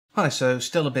Hi, so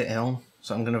still a bit ill,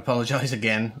 so I'm going to apologise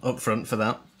again up front for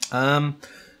that.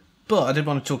 But I did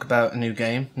want to talk about a new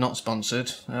game, not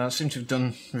sponsored. I seem to have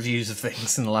done reviews of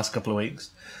things in the last couple of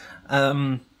weeks.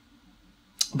 But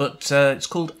it's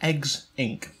called Eggs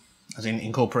Inc., as in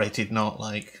incorporated, not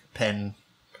like pen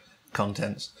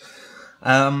contents.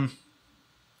 And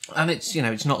it's,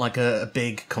 it's not like a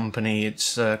big company.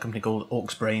 It's a company called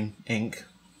Orcsbrain Inc.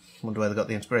 Wonder where they got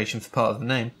the inspiration for part of the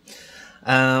name.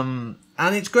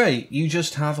 And it's great. You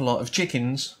just have a lot of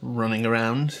chickens running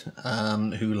around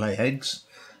who lay eggs,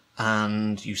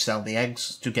 and you sell the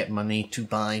eggs to get money to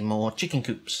buy more chicken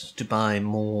coops, to buy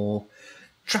more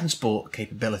transport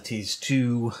capabilities,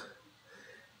 to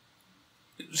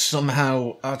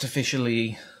somehow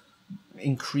artificially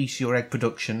increase your egg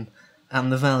production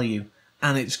and the value.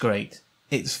 And it's great.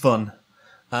 It's fun.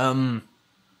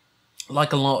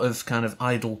 Like a lot of kind of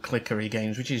idle clickery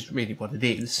games, which is really what it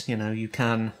is, you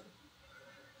can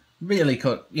really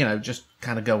just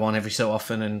kind of go on every so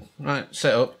often and, right,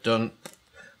 set up, done.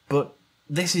 But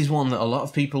this is one that a lot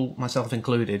of people, myself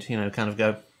included, kind of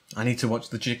go, I need to watch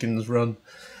the chickens run.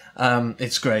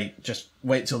 It's great. Just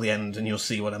wait till the end and you'll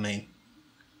see what I mean.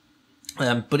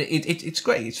 But it's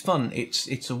great. It's fun.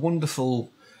 It's a wonderful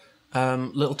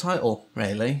little title,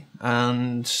 really.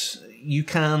 And you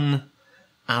can,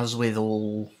 as with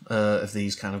all of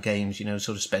these kind of games,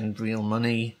 sort of spend real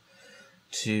money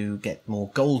to get more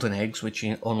golden eggs, which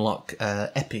unlock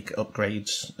epic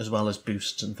upgrades as well as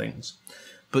boosts and things.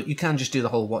 But you can just do the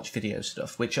whole watch video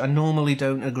stuff, which I normally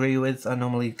don't agree with. I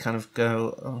normally kind of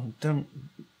go, oh, don't...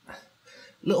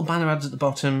 Little banner ads at the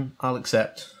bottom, I'll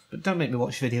accept, but don't make me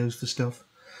watch videos for stuff.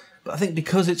 But I think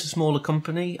because it's a smaller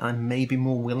company, I'm maybe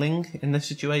more willing in this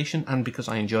situation, and because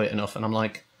I enjoy it enough, and I'm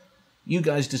like, you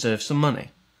guys deserve some money.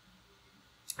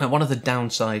 And one of the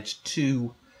downsides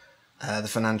to the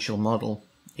financial model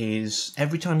is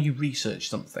every time you research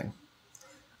something,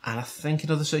 and I think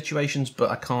in other situations, but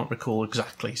I can't recall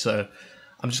exactly, so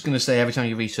I'm just going to say every time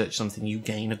you research something, you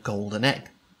gain a golden egg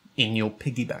in your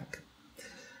piggy bank.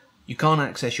 You can't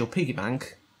access your piggy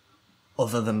bank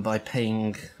other than by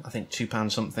paying, I think,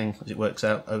 £2 something, as it works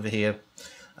out over here,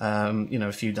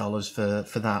 a few dollars for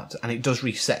that, and it does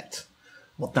reset.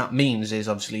 What that means is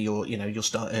obviously you'll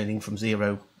start earning from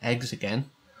 0 eggs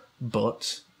again,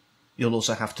 but you'll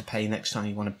also have to pay next time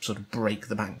you want to sort of break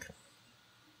the bank.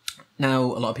 Now,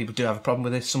 a lot of people do have a problem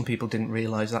with this. Some people didn't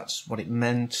realise that's what it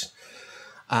meant,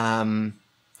 and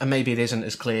maybe it isn't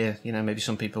as clear. Maybe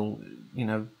some people,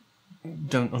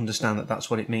 don't understand that that's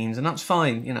what it means, and that's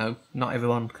fine. Not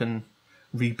everyone can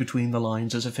read between the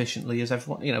lines as efficiently as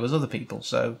everyone, as other people.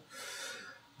 So.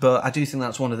 But I do think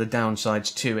that's one of the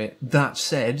downsides to it. That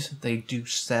said, they do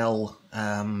sell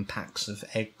packs of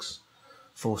eggs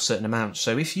for certain amounts.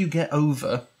 So if you get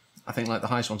over, I think like the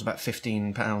highest one's about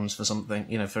 £15 for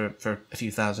something, for a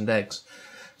few thousand eggs.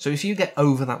 So if you get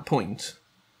over that point,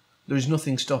 there is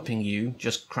nothing stopping you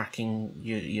just cracking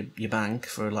your bank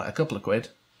for like a couple of quid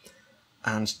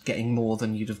and getting more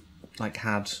than you'd have like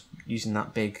had using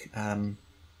that big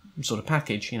sort of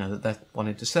package, that they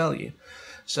wanted to sell you.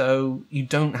 So you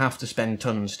don't have to spend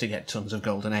tons to get tons of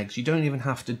golden eggs. You don't even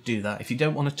have to do that. If you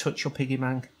don't want to touch your piggy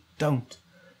bank, don't.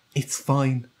 It's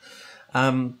fine.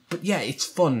 But yeah, it's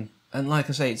fun. And like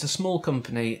I say, it's a small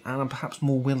company, and I'm perhaps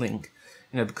more willing,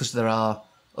 because there are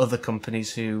other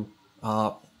companies who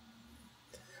are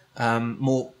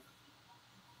more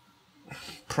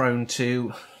prone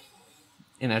to,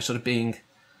 sort of being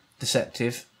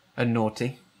deceptive and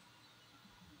naughty.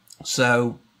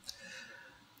 So,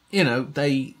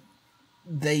 they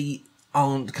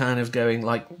aren't kind of going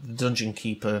like the Dungeon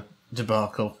Keeper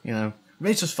debacle,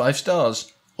 rate us 5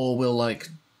 stars, or we'll like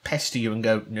pester you and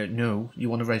go, no, you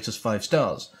want to rate us 5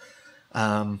 stars.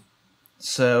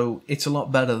 So it's a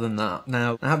lot better than that.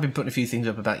 Now, I have been putting a few things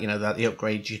up about, that the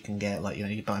upgrades you can get, like,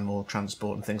 you buy more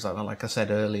transport and things like that, like I said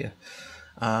earlier.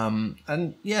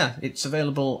 And yeah, it's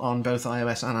available on both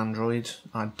iOS and Android.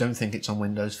 I don't think it's on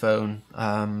Windows Phone,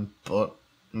 but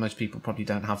most people probably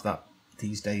don't have that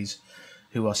these days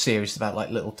who are serious about like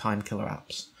little Timekiller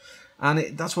apps.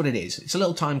 And that's what it is. It's a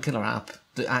little Timekiller app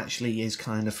that actually is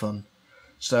kind of fun.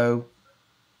 So,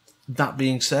 that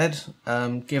being said,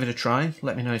 give it a try.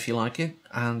 Let me know if you like it.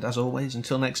 And as always,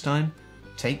 until next time,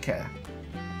 take care.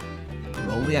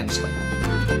 Roll the end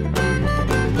slate.